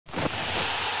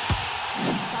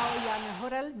Ciao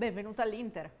Yann-Aurel, benvenuto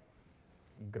all'Inter.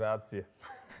 Grazie.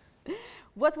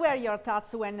 What were your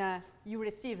thoughts when you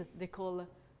received the call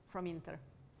from Inter?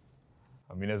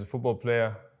 I mean, as a football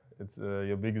player, it's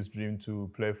your biggest dream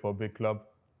to play for a big club.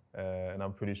 And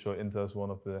I'm pretty sure Inter is one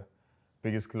of the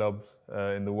biggest clubs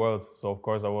in the world. So of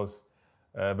course I was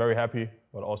very happy,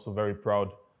 but also very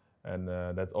proud. And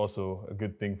that's also a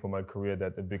good thing for my career,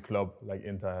 that a big club like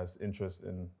Inter has interest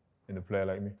in a player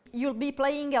like me. You'll be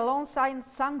playing alongside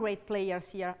some great players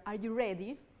here. Are you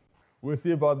ready? We'll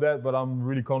see about that, but I'm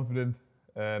really confident,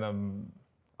 and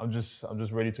I'm just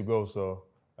ready to go. So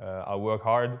I'll work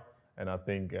hard, and I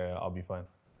think I'll be fine.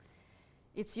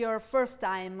 It's your first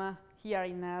time here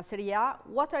in Serie A.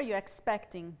 What are you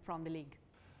expecting from the league?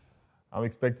 I'm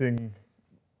expecting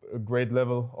a great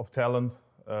level of talent.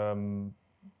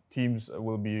 Teams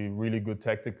will be really good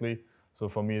tactically. So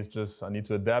for me, it's just I need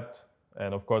to adapt.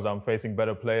 And of course, I'm facing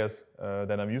better players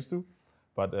than I'm used to.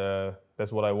 But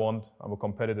that's what I want. I'm a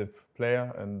competitive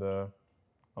player, and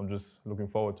I'm just looking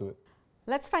forward to it.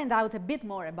 Let's find out a bit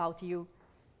more about you.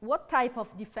 What type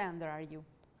of defender are you?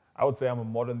 I would say I'm a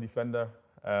modern defender.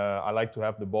 I like to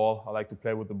have the ball. I like to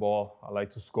play with the ball. I like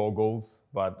to score goals.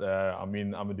 But I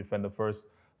mean, I'm a defender first.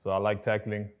 So I like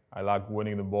tackling. I like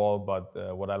winning the ball.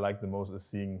 But what I like the most is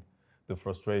seeing the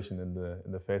frustration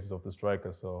in the faces of the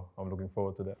striker. So I'm looking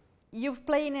forward to that. You've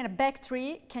played in a back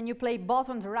three. Can you play both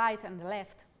on the right and the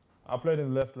left? I played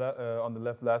on the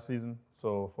left last season.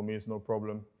 So for me, it's no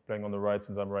problem playing on the right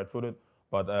since I'm right-footed.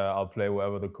 But I'll play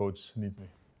wherever the coach needs me.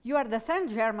 You are the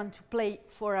 10th German to play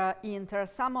for Inter.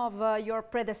 Some of your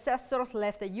predecessors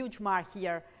left a huge mark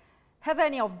here. Have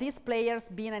any of these players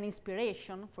been an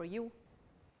inspiration for you?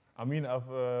 I mean,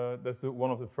 that's one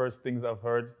of the first things I've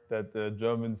heard, that the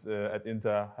Germans at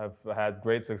Inter have had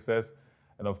great success.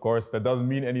 And of course, that doesn't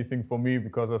mean anything for me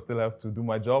because I still have to do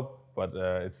my job, but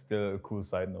it's still a cool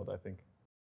side note, I think.